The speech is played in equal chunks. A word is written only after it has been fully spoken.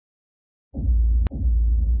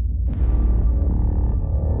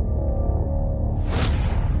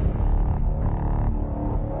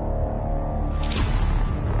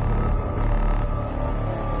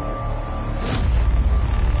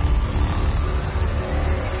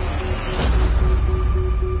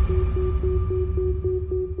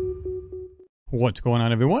What's going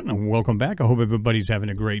on, everyone, and welcome back. I hope everybody's having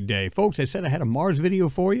a great day. Folks, I said I had a Mars video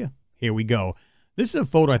for you. Here we go. This is a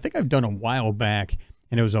photo I think I've done a while back,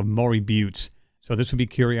 and it was of Maury Buttes. So this would be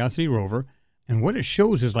Curiosity rover, and what it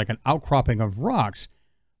shows is like an outcropping of rocks,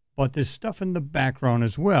 but there's stuff in the background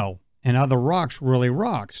as well. And are the rocks really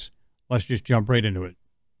rocks? Let's just jump right into it.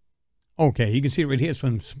 Okay, you can see it right here. It's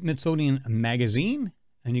from Smithsonian Magazine.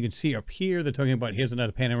 And you can see up here, they're talking about, here's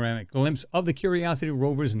another panoramic glimpse of the Curiosity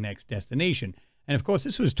rover's next destination. And of course,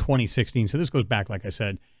 this was 2016, so this goes back, like I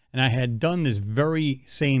said. And I had done this very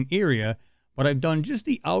same area, but I've done just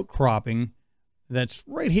the outcropping that's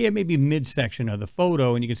right here, maybe midsection of the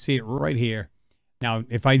photo, and you can see it right here. Now,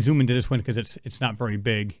 if I zoom into this one, because it's not very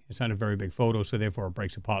big, it's not a very big photo, so therefore it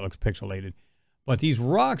breaks apart, looks pixelated. But these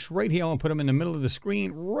rocks right here, I want to put them in the middle of the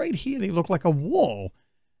screen. Right here, they look like a wall.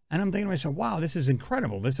 And I'm thinking to myself, wow, this is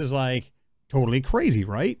incredible. This is like totally crazy,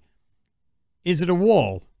 right? Is it a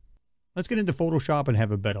wall? Let's get into Photoshop and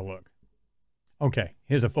have a better look. Okay,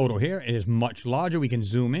 here's a photo here. It is much larger. We can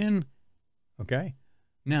zoom in. Okay.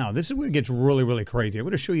 Now, this is where it gets really, really crazy. I'm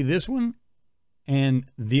going to show you this one and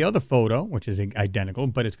the other photo, which is identical,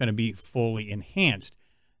 but it's going to be fully enhanced.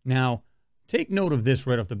 Now, take note of this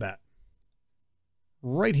right off the bat.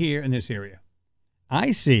 Right here in this area,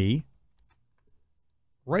 I see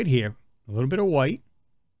right here a little bit of white,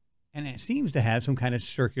 and it seems to have some kind of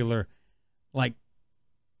circular, like,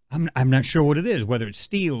 I'm not sure what it is, whether it's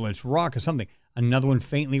steel, it's rock, or something. Another one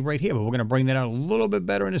faintly right here, but we're going to bring that out a little bit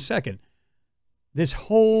better in a second. This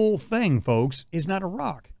whole thing, folks, is not a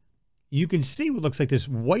rock. You can see what looks like this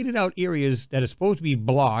whited out areas that are supposed to be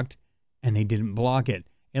blocked, and they didn't block it,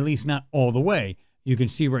 at least not all the way. You can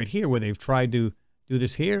see right here where they've tried to do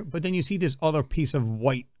this here, but then you see this other piece of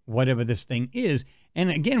white, whatever this thing is.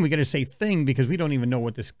 And again, we got to say thing because we don't even know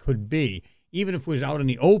what this could be. Even if it was out in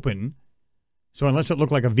the open, so unless it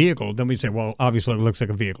looked like a vehicle, then we'd say, well, obviously it looks like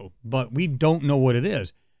a vehicle. But we don't know what it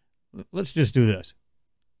is. Let's just do this.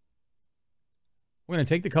 We're going to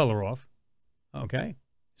take the color off. Okay.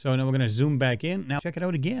 So now we're going to zoom back in. Now check it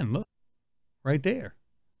out again. Look. Right there.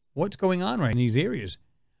 What's going on right in these areas?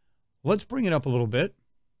 Let's bring it up a little bit.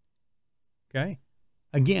 Okay.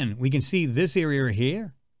 Again, we can see this area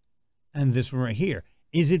here and this one right here.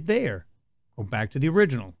 Is it there? Go back to the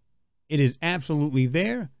original. It is absolutely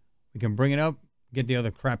there. We can bring it up, get the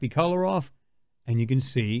other crappy color off, and you can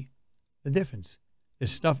see the difference.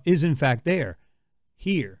 This stuff is in fact there.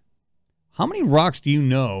 Here. How many rocks do you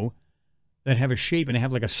know that have a shape and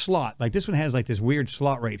have like a slot? Like this one has like this weird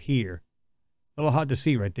slot right here. A little hard to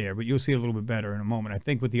see right there, but you'll see a little bit better in a moment. I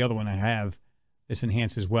think with the other one I have this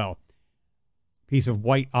enhanced as well. Piece of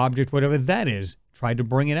white object, whatever that is, tried to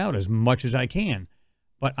bring it out as much as I can.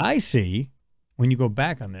 But I see, when you go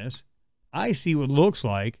back on this, I see what looks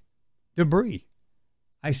like debris.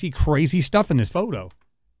 I see crazy stuff in this photo.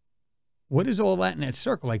 What is all that in that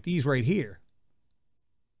circle, like these right here?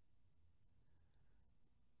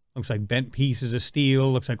 Looks like bent pieces of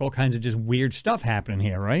steel. Looks like all kinds of just weird stuff happening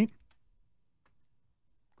here, right?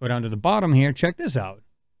 Go down to the bottom here. Check this out.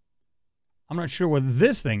 I'm not sure what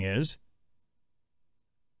this thing is.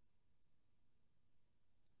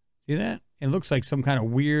 See that? It looks like some kind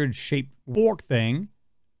of weird shaped fork thing.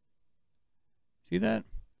 See that?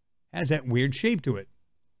 Has that weird shape to it.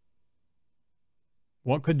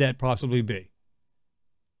 What could that possibly be?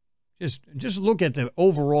 Just look at the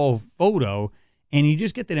overall photo and you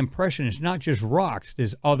just get that impression it's not just rocks.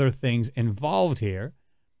 There's other things involved here.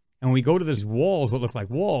 And when we go to these walls, what look like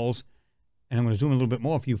walls, and I'm going to zoom in a little bit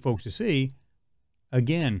more for you folks to see.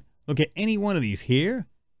 Again, look at any one of these here,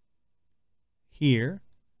 here,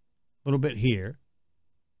 a little bit here,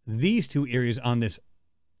 these two areas on this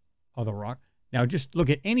other rock. Now just look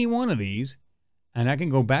at any one of these, and I can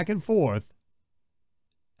go back and forth,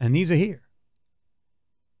 and these are here.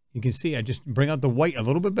 You can see I just bring out the white a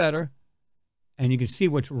little bit better, and you can see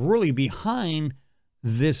what's really behind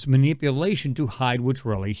this manipulation to hide what's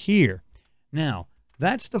really here. Now,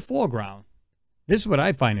 that's the foreground. This is what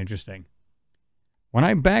I find interesting. When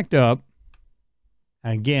I backed up,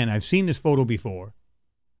 and again, I've seen this photo before,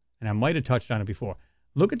 and I might have touched on it before.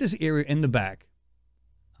 Look at this area in the back.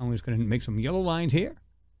 I'm just going to make some yellow lines here,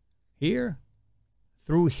 here,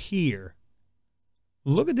 through here.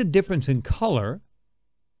 Look at the difference in color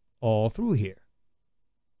all through here.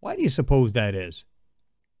 Why do you suppose that is?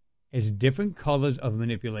 It's different colors of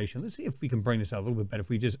manipulation. Let's see if we can bring this out a little bit better if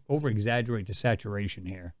we just over-exaggerate the saturation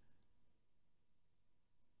here.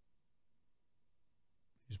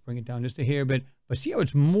 Just bring it down just a hair bit. But see how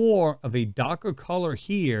it's more of a darker color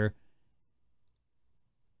here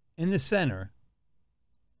in the center,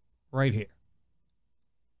 right here.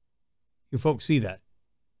 You folks see that?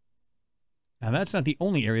 Now, that's not the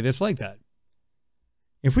only area that's like that.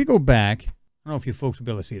 If we go back, I don't know if you folks will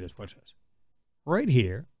be able to see this. Watch this. Right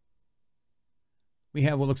here, we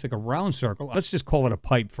have what looks like a round circle. Let's just call it a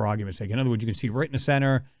pipe for argument's sake. In other words, you can see right in the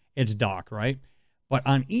center, it's dark, right? But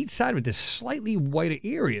on each side of it, there's slightly whiter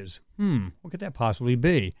areas. What could that possibly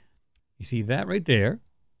be? You see that right there?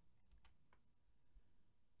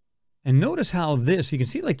 And notice how this, you can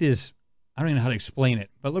see like this, I don't even know how to explain it,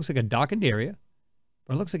 but it looks like a darkened area,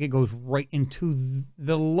 but it looks like it goes right into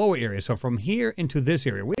the lower area. So from here into this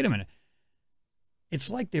area, wait a minute. It's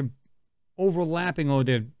like they're overlapping or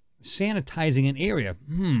they're sanitizing an area.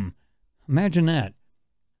 Imagine that.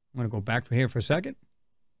 I'm going to go back for here for a second.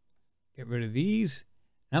 Get rid of these.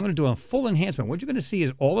 And I'm going to do a full enhancement. What you're going to see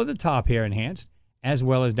is all of the top here enhanced as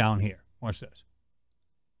well as down here. Watch this.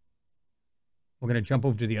 We're going to jump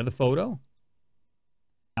over to the other photo.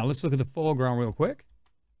 Now let's look at the foreground real quick.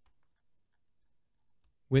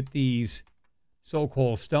 With these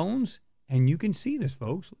so-called stones. And you can see this,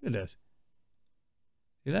 folks. Look at this.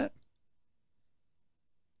 See that?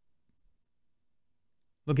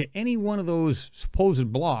 Look at any one of those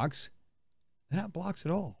supposed blocks. They're not blocks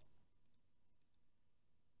at all.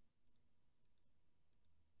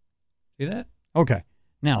 See that? Okay.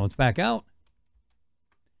 Now let's back out.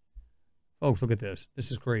 Folks, look at this.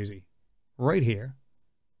 This is crazy. Right here.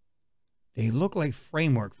 They look like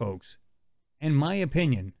framework, folks. In my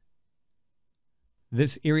opinion,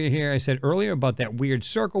 this area here I said earlier about that weird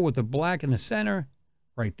circle with the black in the center,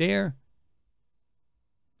 right there.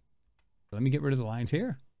 Let me get rid of the lines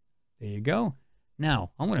here. There you go.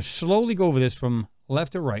 Now, I'm going to slowly go over this from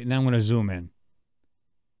left to right, and then I'm going to zoom in.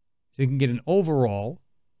 So you can get an overall.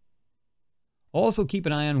 Also keep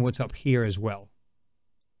an eye on what's up here as well.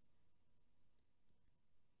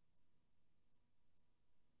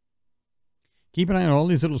 Keep an eye on all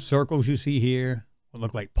these little circles you see here, what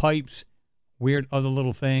look like pipes, weird other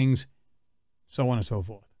little things, so on and so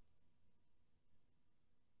forth.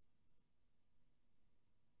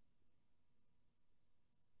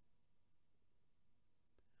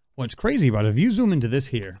 What's crazy about it, if you zoom into this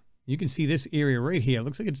here, you can see this area right here. It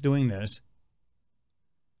looks like it's doing this.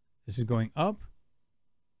 This is going up,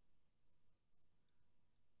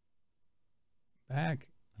 back,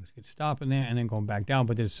 looks like it's stopping there, and then going back down.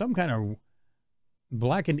 But there's some kind of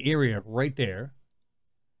blackened area right there.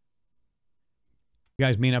 You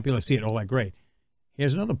guys may not be able to see it all that great.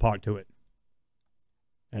 Here's another part to it.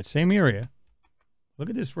 That same area. Look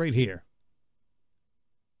at this right here.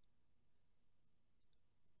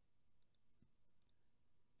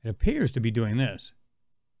 It appears to be doing this.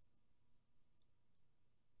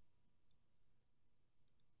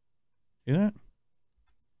 See that?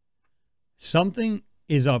 Something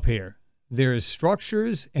is up here. There's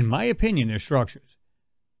structures, in my opinion, there's structures.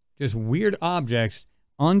 Just weird objects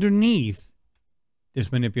underneath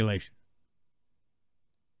this manipulation.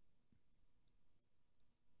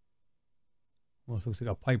 Almost looks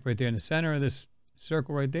like a pipe right there in the center of this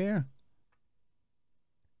circle right there.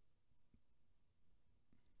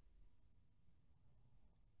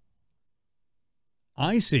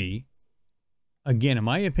 I see, again, in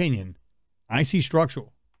my opinion, I see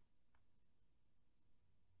structural.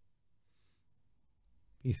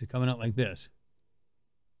 Pieces coming out like this.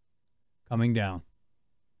 Coming down.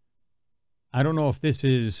 I don't know if this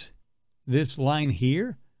is, this line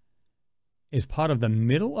here is part of the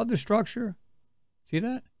middle of the structure. See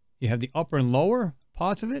that? You have the upper and lower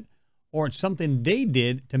parts of it, or it's something they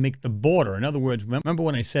did to make the border. In other words, remember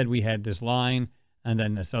when I said we had this line and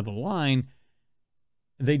then this other line?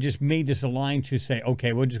 They just made this a line to say,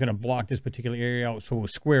 okay, we're just going to block this particular area out so we'll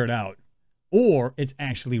square it out. Or it's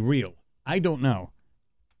actually real. I don't know.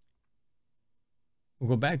 We'll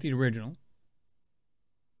go back to the original.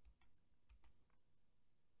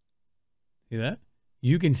 See that?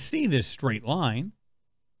 You can see this straight line.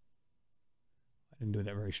 I didn't do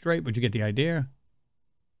that very straight, but you get the idea.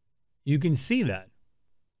 You can see that.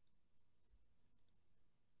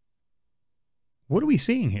 What are we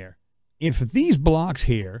seeing here? If these blocks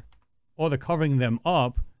here, or they're covering them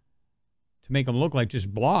up to make them look like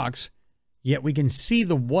just blocks, yet we can see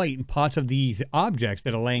the white in parts of these objects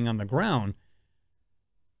that are laying on the ground,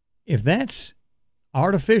 if that's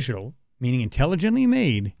artificial, meaning intelligently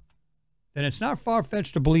made, then it's not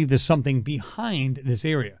far-fetched to believe there's something behind this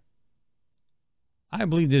area. I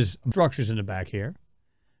believe there's structures in the back here.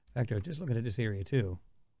 In fact, I was just looking at this area too.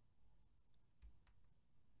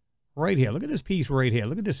 Right here. Look at this piece right here.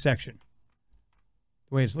 Look at this section.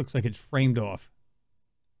 The way it looks like it's framed off.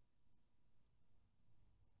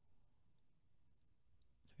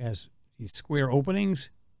 It has these square openings.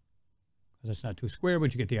 That's not too square,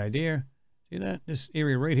 but you get the idea. See that? This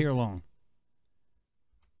area right here alone.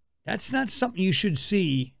 That's not something you should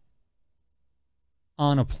see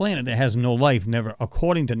on a planet that has no life, never,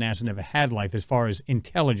 according to NASA, never had life as far as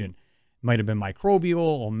intelligent. Might have been microbial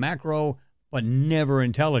or macro, but never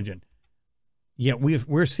intelligent. Yet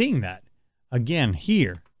we're seeing that. Again,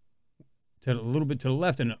 here, to a little bit to the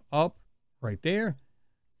left and up, right there.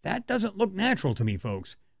 That doesn't look natural to me,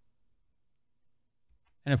 folks.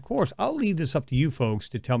 And of course, I'll leave this up to you folks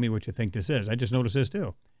to tell me what you think this is. I just noticed this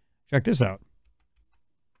too. Check this out.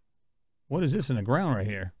 What is this in the ground right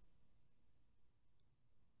here?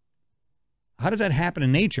 How does that happen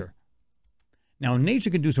in nature? Now, nature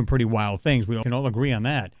can do some pretty wild things. We can all agree on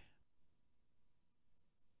that.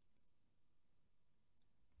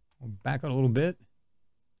 We'll back out a little bit.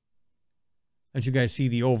 Let you guys see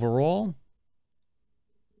the overall.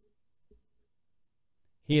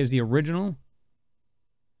 Here's the original.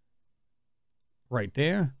 Right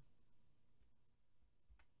there.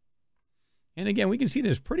 And again, we can see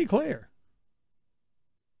this pretty clear.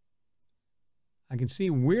 I can see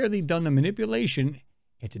where they've done the manipulation.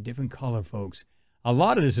 It's a different color, folks. A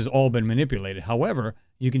lot of this has all been manipulated. However,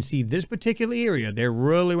 you can see this particular area, they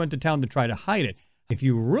really went to town to try to hide it. If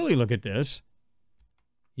you really look at this,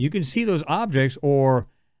 you can see those objects, or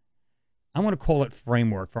I want to call it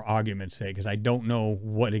framework for argument's sake, because I don't know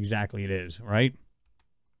what exactly it is, right?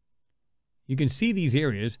 You can see these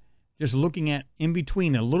areas just looking at in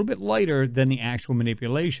between, a little bit lighter than the actual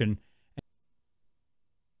manipulation.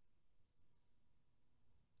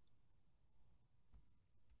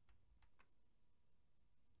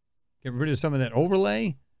 Get rid of some of that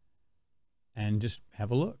overlay and just have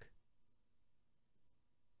a look.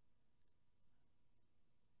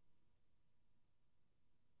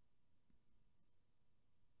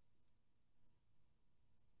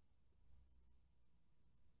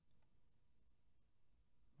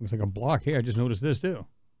 Looks like a block here. I just noticed this too.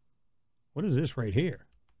 What is this right here?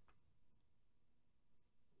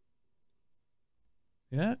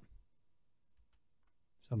 Yeah.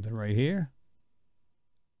 Something right here.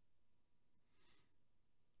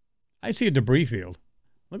 I see a debris field.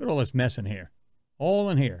 Look at all this mess in here. All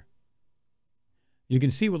in here. You can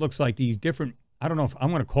see what looks like these different, I don't know if I'm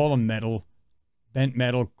going to call them metal, bent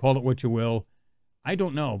metal, call it what you will. I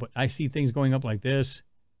don't know, but I see things going up like this.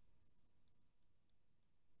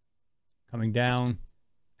 Coming down.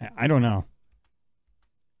 I don't know.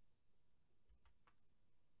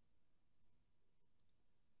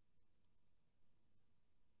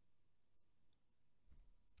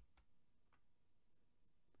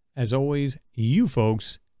 As always, you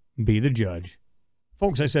folks be the judge.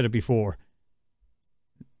 Folks, I said it before.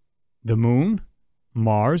 The moon,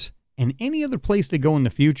 Mars, and any other place they go in the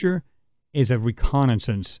future is a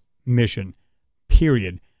reconnaissance mission,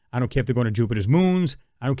 period. I don't care if they're going to Jupiter's moons.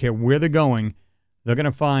 I don't care where they're going. They're going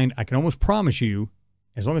to find, I can almost promise you,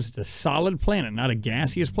 as long as it's a solid planet, not a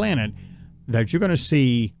gaseous planet, that you're going to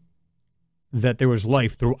see that there was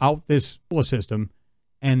life throughout this solar system,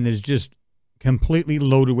 and there's just completely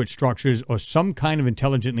loaded with structures or some kind of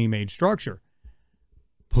intelligently made structure.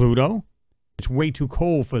 Pluto, it's way too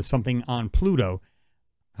cold for something on Pluto.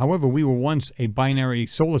 However, we were once a binary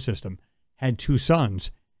solar system, had two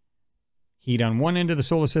suns. Heat on one end of the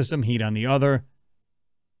solar system, heat on the other.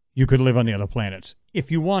 You could live on the other planets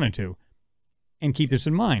if you wanted to. And keep this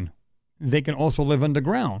in mind, they can also live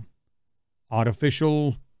underground.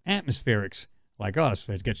 Artificial atmospherics, like us. If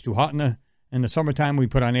it gets too hot in the summertime, we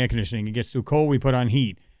put on air conditioning. It gets too cold, we put on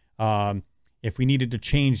heat. If we needed to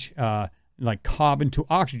change like carbon to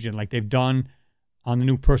oxygen, like they've done on the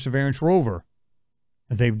new Perseverance rover,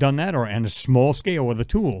 they've done that, or on a small scale with a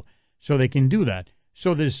tool. So they can do that.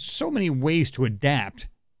 So there's so many ways to adapt.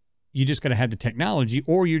 You just got to have the technology,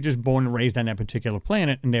 or you're just born and raised on that particular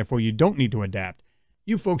planet, and therefore you don't need to adapt.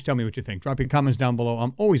 You folks tell me what you think. Drop your comments down below.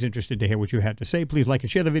 I'm always interested to hear what you have to say. Please like and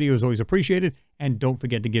share the video. Is always appreciated. And don't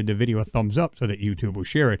forget to give the video a thumbs up so that YouTube will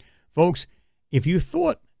share it. Folks, if you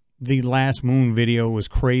thought the last moon video was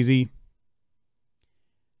crazy,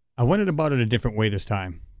 I went about it a different way this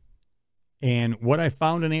time. And what I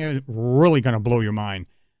found in there is really going to blow your mind.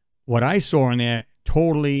 What I saw in there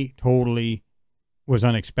totally was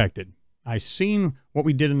unexpected. I seen what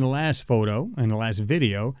we did in the last photo, in the last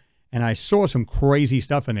video, and I saw some crazy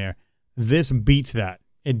stuff in there. This beats that.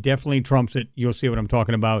 It definitely trumps it. You'll see what I'm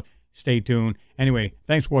talking about. Stay tuned. Anyway,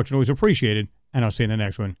 thanks for watching. Always appreciated, and I'll see you in the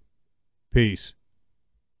next one. Peace.